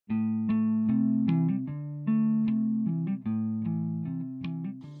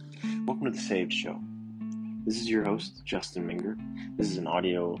Welcome to The Saved Show. This is your host, Justin Minger. This is an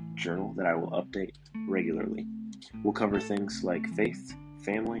audio journal that I will update regularly. We'll cover things like faith,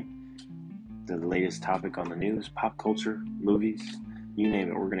 family, the latest topic on the news, pop culture, movies, you name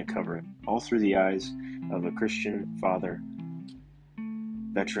it, we're going to cover it. All through the eyes of a Christian father,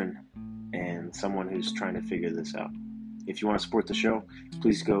 veteran, and someone who's trying to figure this out. If you want to support the show,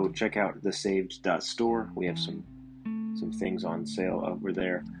 please go check out thesaved.store. We have some things on sale over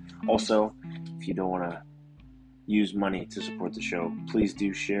there. Also, if you don't want to use money to support the show, please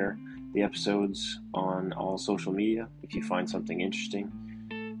do share the episodes on all social media. If you find something interesting,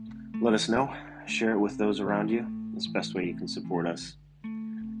 let us know. Share it with those around you. It's the best way you can support us.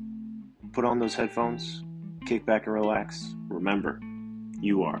 Put on those headphones, kick back and relax. Remember,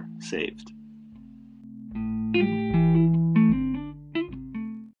 you are saved.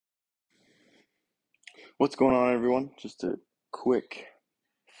 What's going on, everyone? Just a quick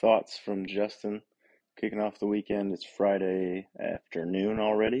thoughts from Justin. Kicking off the weekend. It's Friday afternoon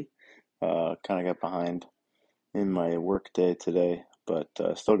already. Kind of got behind in my work day today, but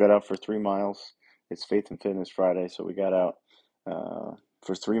still got out for 3 miles. It's Faith and Fitness Friday, so we got out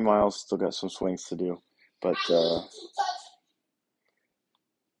for 3 miles. Still got some swings to do, but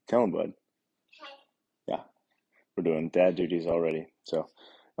tell him, bud. Yeah, we're doing dad duties already. So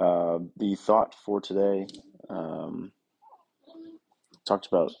the thought for today, talked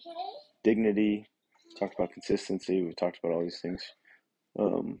about dignity, talked about consistency. We've talked about all these things.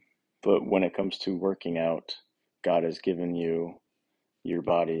 But when it comes to working out, God has given you your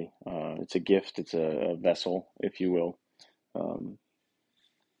body. It's a gift. It's a vessel, if you will. And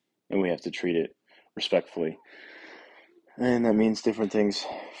we have to treat it respectfully. And that means different things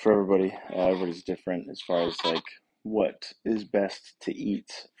for everybody. Everybody's different as far as like what is best to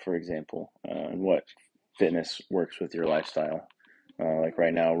eat, for example, and what fitness works with your lifestyle. Like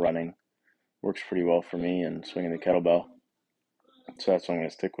right now, running works pretty well for me, and swinging the kettlebell. So that's what I'm going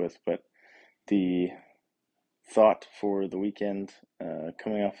to stick with. But the thought for the weekend,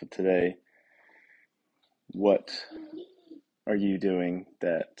 coming off of today, what are you doing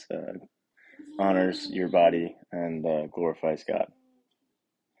that honors your body and glorifies God?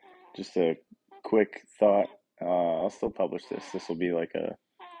 Just a quick thought. I'll still publish this. This will be like a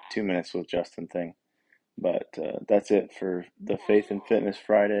 2 minutes with Justin thing. But that's it for the Faith and Fitness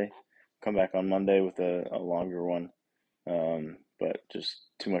Friday. Come back on Monday with a longer one. But just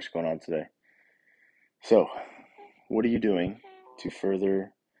too much going on today. So, what are you doing to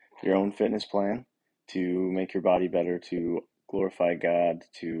further your own fitness plan, to make your body better, to glorify God,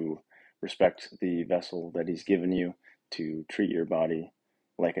 to respect the vessel that He's given you, to treat your body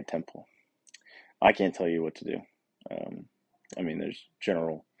like a temple? I can't tell you what to do. There's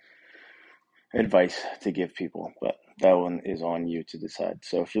general advice to give people, but that one is on you to decide.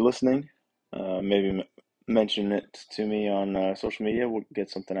 So if you're listening, maybe mention it to me on social media. We'll get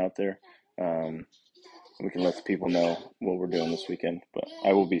something out there. We can let the people know what we're doing this weekend. But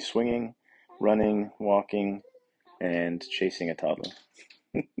I will be swinging, running, walking, and chasing a toddler.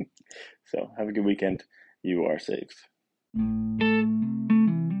 So have a good weekend. You are saved.